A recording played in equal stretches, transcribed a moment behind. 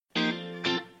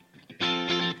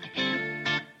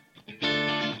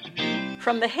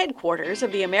From the headquarters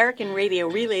of the American Radio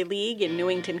Relay League in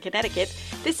Newington, Connecticut,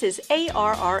 this is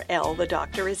ARRL, The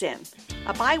Doctor Is In,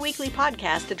 a bi-weekly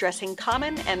podcast addressing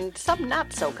common and some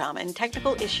not-so-common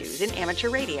technical issues in amateur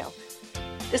radio.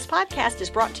 This podcast is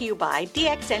brought to you by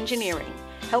DX Engineering,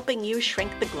 helping you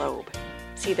shrink the globe.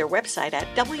 See their website at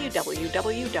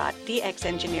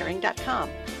www.dxengineering.com.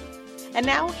 And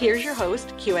now, here's your host,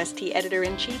 QST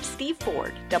Editor-in-Chief Steve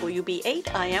Ford,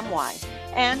 WB8IMY,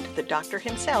 and the Doctor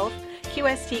himself,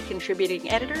 QST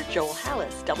Contributing Editor Joel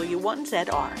Hallis,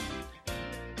 W1ZR.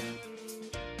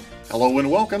 Hello and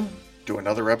welcome to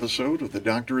another episode of the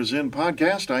Doctor Is In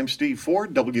podcast. I'm Steve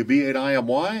Ford,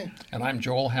 WB8IMY. And I'm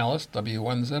Joel Hallis,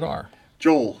 W1ZR.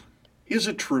 Joel, is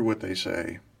it true what they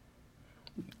say?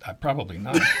 Probably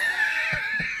not.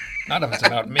 Not if it's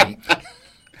about me.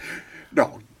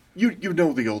 No, you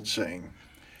know the old saying,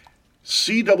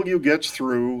 CW gets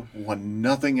through when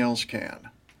nothing else can,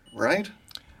 right?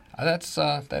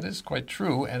 That is quite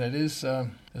true, and it is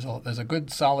there's a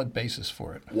good solid basis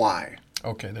for it. Why?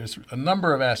 Okay, there's a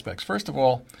number of aspects. First of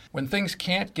all, when things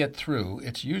can't get through,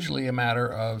 it's usually a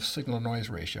matter of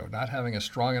signal-to-noise ratio, not having a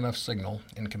strong enough signal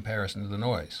in comparison to the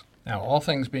noise. Now, all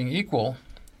things being equal,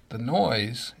 the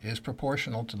noise is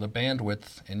proportional to the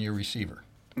bandwidth in your receiver.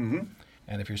 Mm-hmm.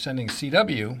 And if you're sending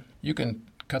CW, you can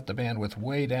cut the bandwidth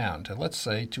way down to, let's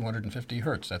say, 250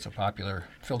 hertz. That's a popular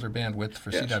filter bandwidth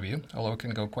for Yes. CW, although it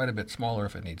can go quite a bit smaller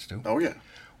if it needs to. Oh, yeah.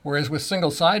 Whereas with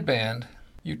single sideband,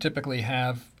 you typically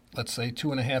have, let's say,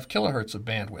 2.5 kilohertz of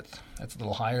bandwidth. That's a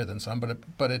little higher than some,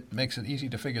 but it makes it easy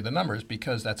to figure the numbers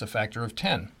because that's a factor of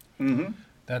 10. Mm-hmm.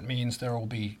 That means there will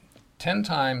be 10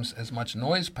 times as much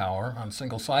noise power on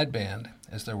single sideband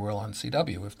as there will on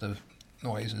CW if the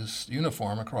noise is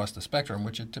uniform across the spectrum,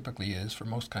 which it typically is for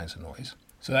most kinds of noise.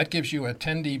 So that gives you a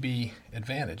 10 dB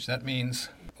advantage. That means,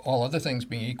 all other things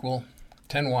being equal,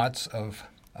 10 watts of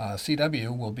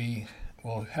CW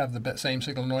will have the same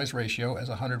signal-noise ratio as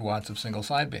 100 watts of single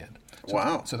sideband.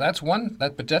 Wow. So that's one.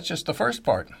 But that's just the first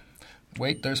part.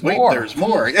 Wait, there's Wait, more. there's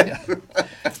more. Yeah.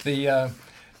 The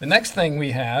next thing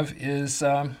we have is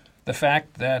the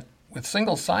fact that with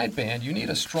single sideband, you need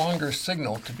a stronger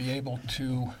signal to be able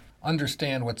to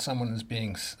understand what someone is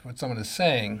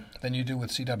saying than you do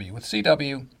with CW. With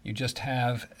CW, you just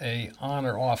have a on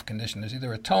or off condition. There's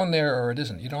either a tone there or it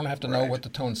isn't. You don't have to know what the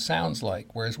tone sounds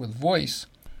like. Whereas with voice,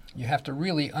 you have to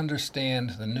really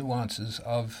understand the nuances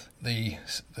of the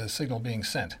signal being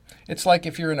sent. It's like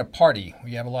if you're in a party where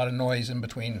you have a lot of noise in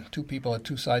between two people at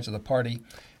two sides of the party,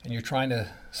 and you're trying to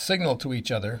signal to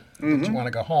each other that you want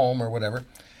to go home or whatever.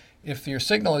 If your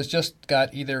signal has just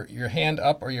got either your hand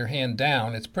up or your hand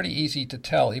down, it's pretty easy to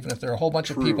tell, even if there are a whole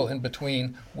bunch of people in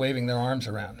between waving their arms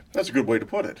around. That's a good way to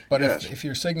put it. But yes. if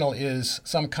your signal is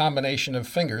some combination of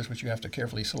fingers, which you have to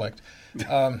carefully select,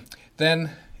 then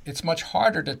it's much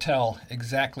harder to tell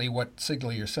exactly what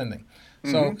signal you're sending.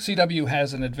 So CW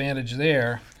has an advantage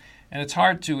there, and it's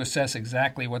hard to assess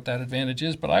exactly what that advantage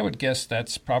is, but I would guess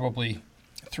that's probably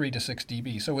 3 to 6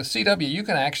 dB. So with CW, you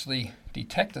can actually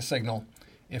detect the signal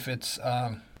if it's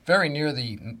very near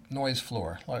the noise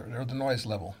floor or the noise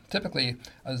level. Typically,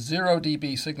 a 0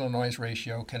 dB signal-noise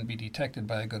ratio can be detected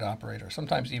by a good operator,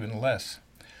 sometimes even less.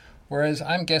 Whereas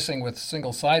I'm guessing with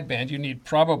single sideband, you need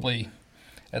probably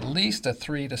at least a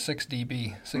 3 to 6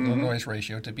 dB signal-noise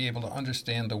ratio to be able to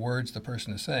understand the words the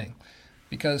person is saying.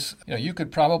 Because you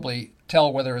could probably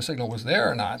tell whether a signal was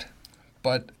there or not,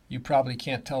 but you probably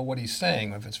can't tell what he's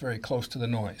saying if it's very close to the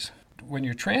noise. When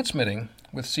you're transmitting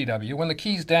with CW, when the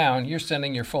key's down, you're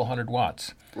sending your full 100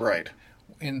 watts. Right.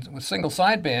 With single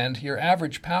sideband, your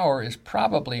average power is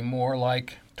probably more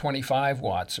like 25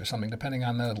 watts or something, depending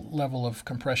on the level of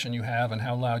compression you have and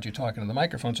how loud you're talking to the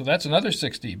microphone. So that's another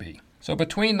 6 dB. So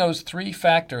between those three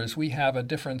factors, we have a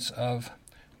difference of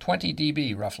 20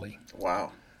 dB roughly.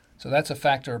 Wow. So that's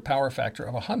a power factor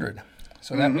of 100.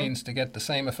 So that means to get the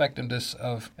same effectiveness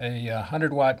of a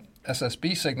 100-watt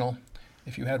SSB signal,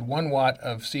 if you had 1 watt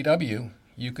of CW,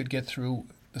 you could get through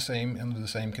under the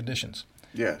same conditions.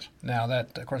 Yes. Now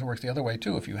that, of course, works the other way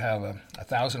too. If you have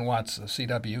 1,000 watts of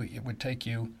CW, it would take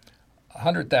you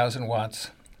 100,000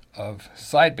 watts of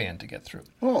sideband to get through.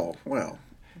 Oh, well,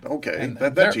 okay. And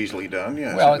That's easily done,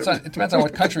 yes. Well, it depends on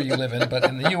what country you live in, but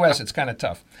in the U.S. it's kind of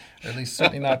tough, or at least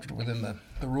certainly not within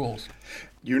the rules.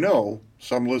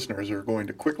 Some listeners are going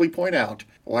to quickly point out,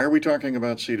 why are we talking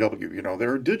about CW?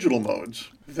 There are digital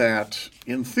modes that,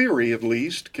 in theory at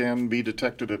least, can be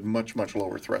detected at much, much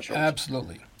lower thresholds.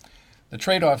 Absolutely. The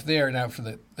trade-off there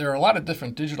there are a lot of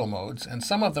different digital modes, and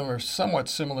some of them are somewhat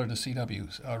similar to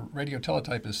CW's. Radio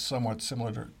teletype is somewhat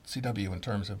similar to CW in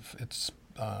terms of its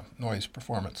noise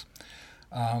performance.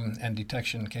 and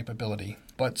detection capability.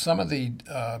 But some of the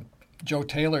Joe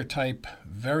Taylor type,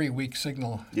 very weak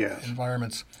signal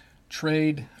environments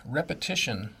trade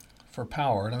repetition for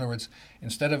power. In other words,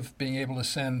 instead of being able to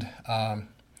send,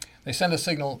 they send a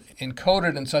signal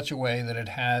encoded in such a way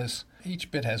that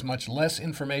each bit has much less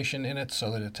information in it,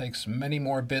 so that it takes many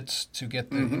more bits to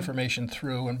get the information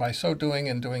through. And by so doing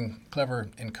and doing clever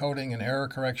encoding and error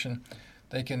correction,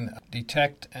 they can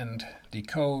detect and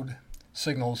decode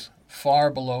signals far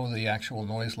below the actual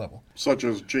noise level. Such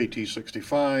as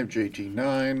JT65,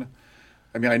 JT9.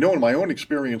 I mean, I know in my own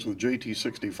experience with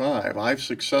JT65, I've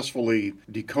successfully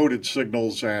decoded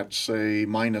signals at, say,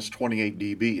 minus 28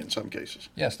 dB in some cases.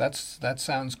 Yes, that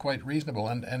sounds quite reasonable.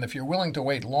 And if you're willing to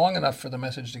wait long enough for the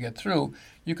message to get through,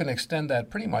 you can extend that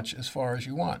pretty much as far as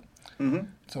you want.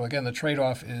 So again, the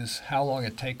trade-off is how long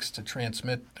it takes to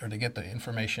transmit or to get the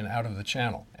information out of the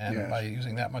channel. And by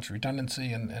using that much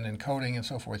redundancy and encoding and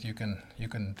so forth, you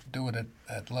can do it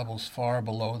at levels far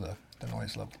below the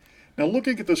noise level. Now,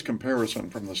 looking at this comparison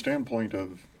from the standpoint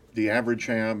of the average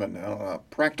ham and on a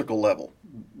practical level,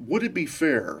 would it be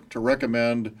fair to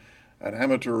recommend an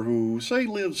amateur who, say,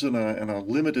 lives in a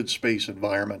limited space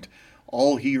environment,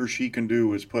 all he or she can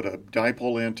do is put a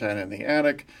dipole antenna in the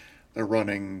attic, they're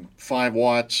running 5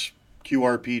 watts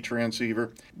QRP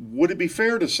transceiver. Would it be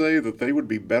fair to say that they would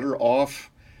be better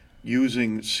off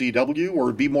using CW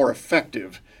or be more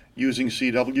effective using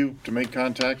CW to make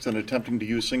contacts than attempting to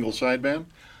use single sideband?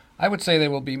 I would say they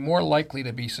will be more likely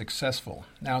to be successful.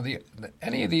 Now,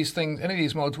 any of these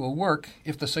modes will work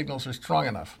if the signals are strong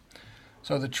enough.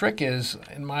 So the trick is,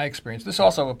 in my experience, this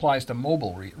also applies to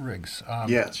mobile rigs.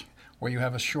 Where you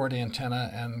have a short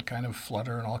antenna and kind of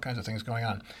flutter and all kinds of things going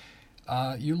on.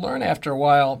 You learn after a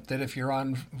while that if you're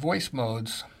on voice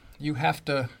modes, you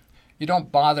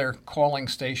don't bother calling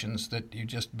stations that you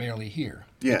just barely hear.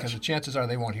 Because the chances are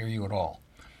they won't hear you at all.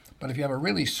 But if you have a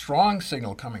really strong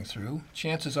signal coming through,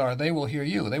 chances are they will hear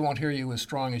you. They won't hear you as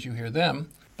strong as you hear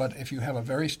them. But if you have a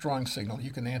very strong signal,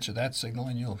 you can answer that signal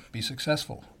and you'll be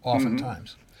successful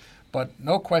oftentimes. But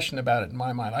no question about it in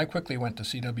my mind. I quickly went to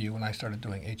CW when I started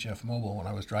doing HF Mobile when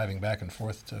I was driving back and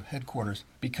forth to headquarters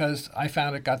because I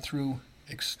found it got through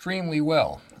extremely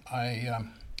well.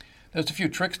 There's a few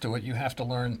tricks to it. You have to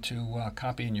learn to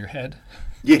copy in your head.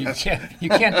 Yes. You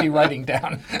can't be writing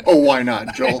down. Oh, why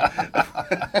not, Joel?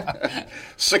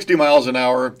 60 miles an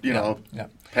hour,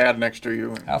 pad next to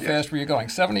you. How fast were you going?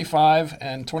 75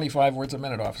 and 25 words a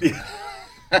minute off.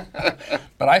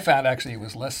 But I found actually it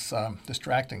was less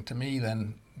distracting to me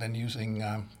than using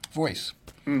voice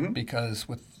because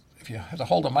if you have to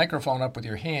hold a microphone up with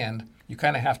your hand, you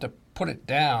kind of have to put it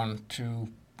down to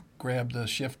grab the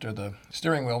shift or the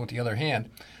steering wheel with the other hand.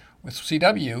 With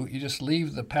CW, you just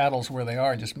leave the paddles where they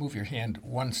are and just move your hand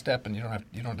one step, and you don't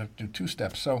have to do 2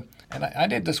 steps. So, and I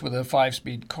did this with a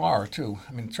 5-speed car too.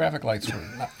 I mean, traffic lights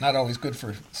were not always good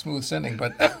for smooth sending,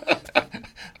 but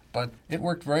it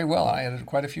worked very well. I had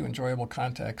quite a few enjoyable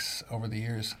contacts over the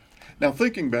years. Now,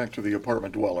 thinking back to the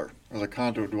apartment dweller, or the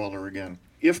condo dweller again,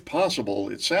 if possible,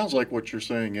 it sounds like what you're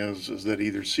saying is that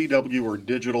either CW or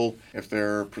digital, if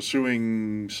they're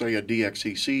pursuing, say, a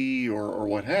DXCC or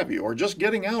what have you, or just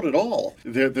getting out at all,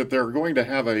 that they're going to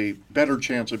have a better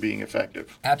chance of being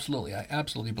effective. Absolutely. I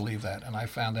absolutely believe that, and I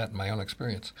found that in my own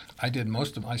experience. I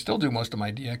still do most of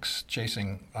my DX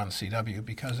chasing on CW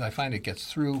because I find it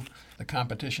gets through the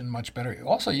competition much better.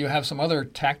 Also, you have some other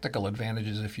tactical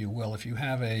advantages, if you will. If you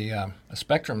have a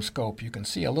spectrum scope, you can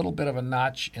see a little bit of a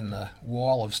notch in the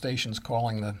wall of stations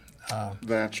calling the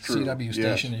CW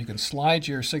station, and you can slide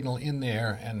your signal in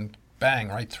there and bang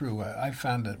right through. I've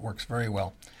found it works very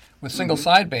well. With single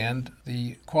sideband,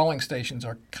 the calling stations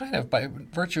are kind of, by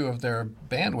virtue of their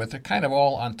bandwidth, they're kind of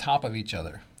all on top of each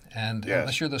other. And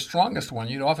unless you're the strongest one,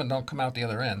 you often don't come out the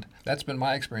other end. That's been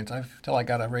my experience. Till I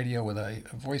got a radio with a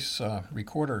voice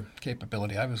recorder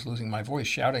capability, I was losing my voice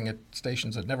shouting at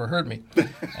stations that never heard me.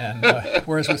 And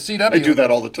whereas with CW, I do that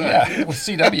all the time. Yeah, with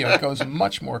CW, it goes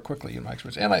much more quickly in my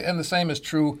experience. And the same is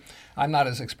true. I'm not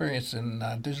as experienced in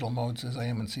digital modes as I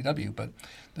am in CW, but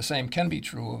the same can be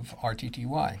true of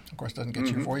RTTY. Of course, it doesn't get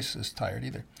your voice as tired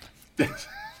either.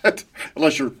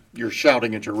 Unless you're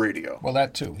shouting at your radio. Well,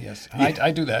 that too, yes. I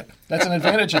do that. That's an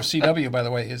advantage of CW, by the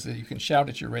way, is that you can shout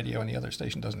at your radio and the other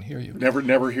station doesn't hear you.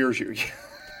 Never hears you.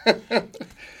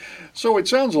 So it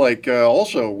sounds like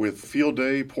also with field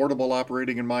day, portable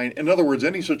operating in mind, in other words,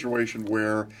 any situation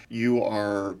where you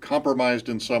are compromised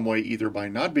in some way, either by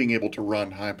not being able to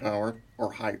run high power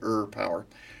or higher power,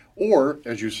 or,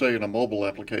 as you say, in a mobile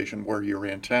application where your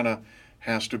antenna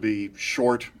has to be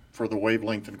short for the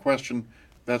wavelength in question,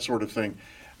 that sort of thing.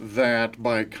 that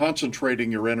by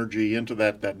concentrating your energy into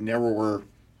that narrower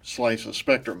slice of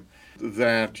spectrum,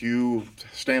 that you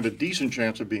stand a decent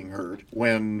chance of being heard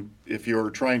when, if you're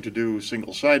trying to do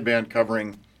single sideband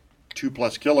covering 2+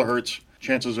 kilohertz,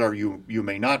 chances are you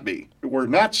may not be. We're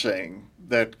not saying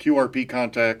that QRP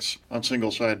contacts on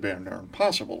single sideband are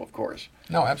impossible, of course.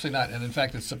 No, absolutely not. And in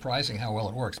fact, it's surprising how well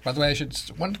it works. By the way,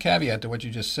 one caveat to what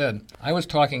you just said. I was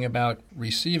talking about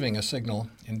receiving a signal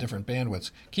in different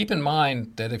bandwidths. Keep in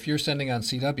mind that if you're sending on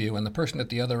CW and the person at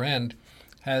the other end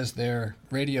has their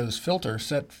radio's filter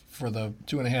set for the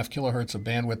 2.5 kilohertz of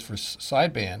bandwidth for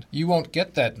sideband, you won't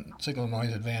get that signal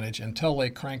noise advantage until they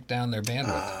crank down their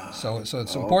bandwidth. So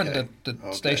it's important that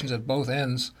the stations at both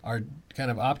ends are kind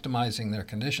of optimizing their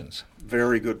conditions.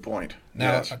 Very good point.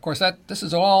 Now, yes. Of course, this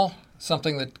is all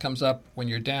something that comes up when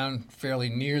you're down fairly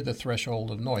near the threshold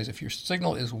of noise. If your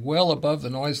signal is well above the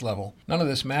noise level, none of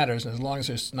this matters, and as long as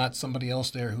there's not somebody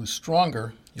else there who's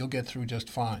stronger, you'll get through just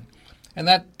fine. And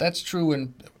that's true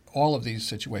in all of these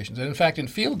situations. And in fact, in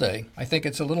field day, I think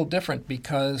it's a little different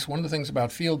because one of the things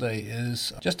about field day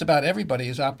is just about everybody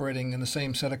is operating in the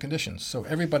same set of conditions. So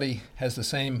everybody has the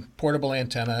same portable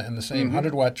antenna and the same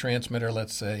 100-watt transmitter,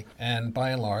 let's say, and by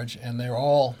and large, and they're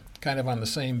all kind of on the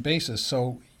same basis.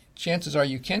 So chances are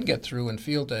you can get through in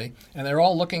field day, and they're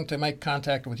all looking to make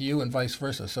contact with you and vice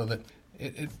versa, so that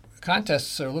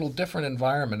contests are a little different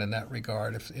environment in that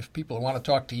regard. If people want to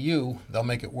talk to you, they'll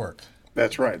make it work.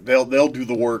 That's right. They'll do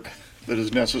the work that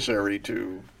is necessary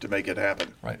to make it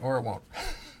happen. Right, or it won't.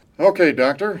 Okay,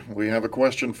 Doctor, we have a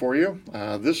question for you.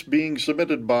 This being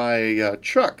submitted by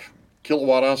Chuck,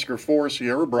 Kilowatt Oscar 4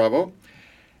 Sierra Bravo.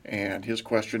 And his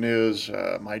question is,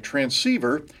 my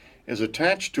transceiver is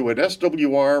attached to an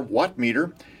SWR watt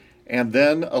meter and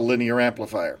then a linear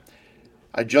amplifier.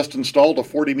 I just installed a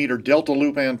 40-meter delta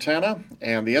loop antenna,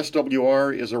 and the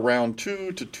SWR is around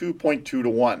 2 to 2.2 to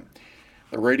 1.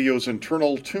 The radio's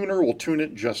internal tuner will tune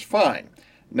it just fine.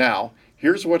 Now,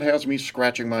 here's what has me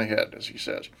scratching my head, as he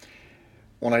says.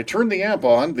 When I turn the amp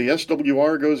on, the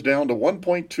SWR goes down to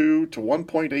 1.2 to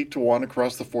 1.8 to 1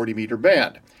 across the 40-meter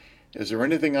band. Is there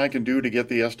anything I can do to get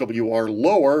the SWR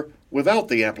lower without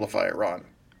the amplifier on?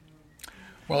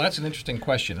 Well, that's an interesting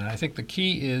question, and I think the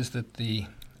key is that the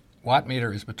watt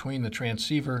meter is between the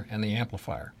transceiver and the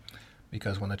amplifier,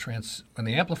 because when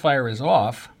the amplifier is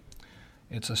off,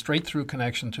 it's a straight-through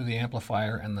connection to the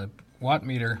amplifier, and the watt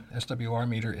meter, SWR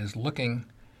meter, is looking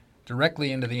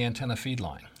directly into the antenna feed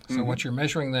line. So what you're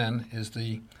measuring then is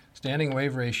the standing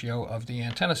wave ratio of the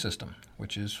antenna system,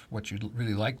 which is what you'd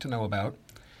really like to know about.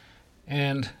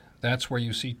 And that's where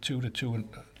you see 2 to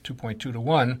 2.2 to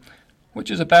 1,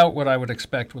 which is about what I would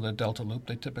expect with a delta loop.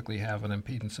 They typically have an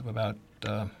impedance of about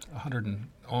 100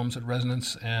 ohms at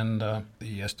resonance, and the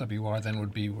SWR then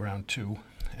would be around 2,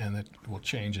 and it will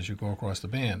change as you go across the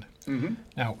band.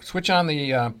 Now, switch on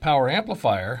the power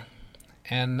amplifier,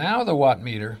 and now the watt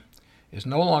meter is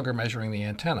no longer measuring the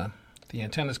antenna. The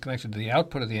antenna is connected to the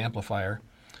output of the amplifier.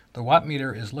 The watt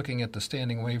meter is looking at the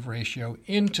standing wave ratio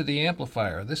into the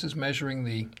amplifier. This is measuring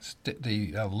the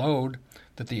load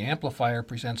that the amplifier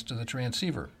presents to the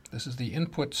transceiver. This is the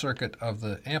input circuit of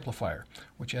the amplifier,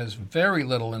 which has very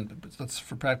little, and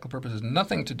for practical purposes,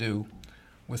 nothing to do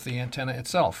with the antenna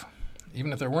itself.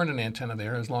 Even if there weren't an antenna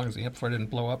there, as long as the amplifier didn't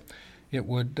blow up, it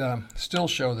would still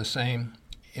show the same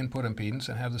input impedance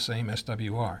and have the same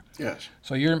SWR. Yes.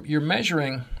 So you're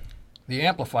measuring the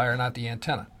amplifier, not the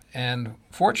antenna. And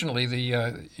fortunately,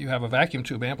 you have a vacuum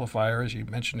tube amplifier, as you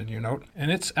mentioned in your note, and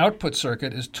its output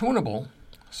circuit is tunable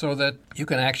so that you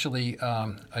can actually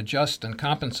adjust and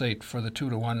compensate for the 2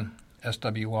 to 1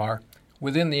 SWR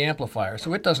within the amplifier.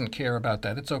 So it doesn't care about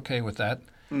that. It's okay with that.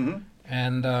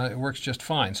 And it works just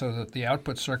fine. So that the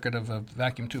output circuit of a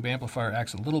vacuum tube amplifier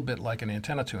acts a little bit like an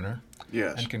antenna tuner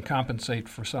and can compensate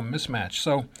for some mismatch.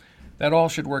 So that all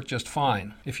should work just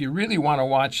fine. If you really want to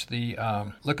watch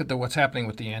look at what's happening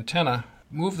with the antenna,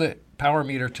 move the power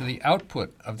meter to the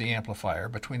output of the amplifier,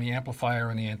 between the amplifier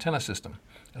and the antenna system,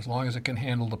 as long as it can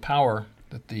handle the power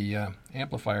that the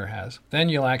amplifier has. Then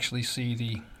you'll actually see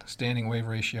the standing wave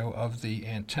ratio of the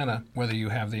antenna, whether you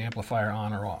have the amplifier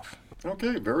on or off.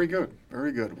 Okay, very good.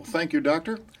 Very good. Well, thank you,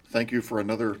 Doctor. Thank you for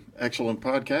another excellent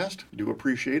podcast. Do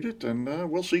appreciate it, and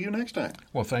we'll see you next time.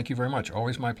 Well, thank you very much.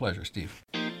 Always my pleasure, Steve.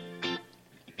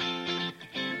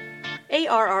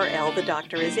 ARRL The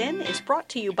Doctor Is In is brought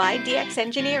to you by DX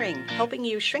Engineering, helping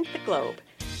you shrink the globe.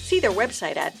 See their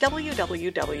website at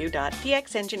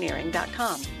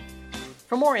www.dxengineering.com.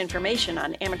 For more information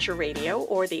on amateur radio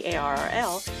or the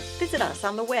ARRL, visit us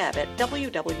on the web at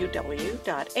www.arrl.org.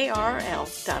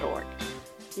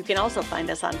 You can also find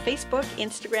us on Facebook,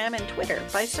 Instagram, and Twitter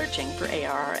by searching for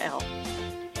ARRL.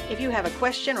 If you have a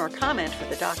question or comment for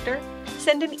the doctor,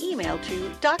 send an email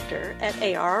to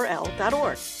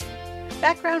doctor@arrl.org.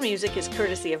 Background music is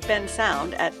courtesy of Ben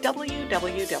Sound at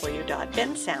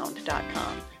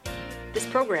www.bensound.com. This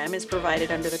program is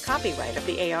provided under the copyright of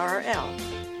the ARRL.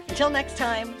 Until next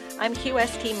time, I'm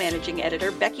QST Managing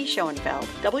Editor Becky Schoenfeld,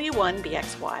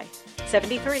 W1BXY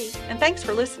 73, and thanks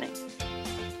for listening.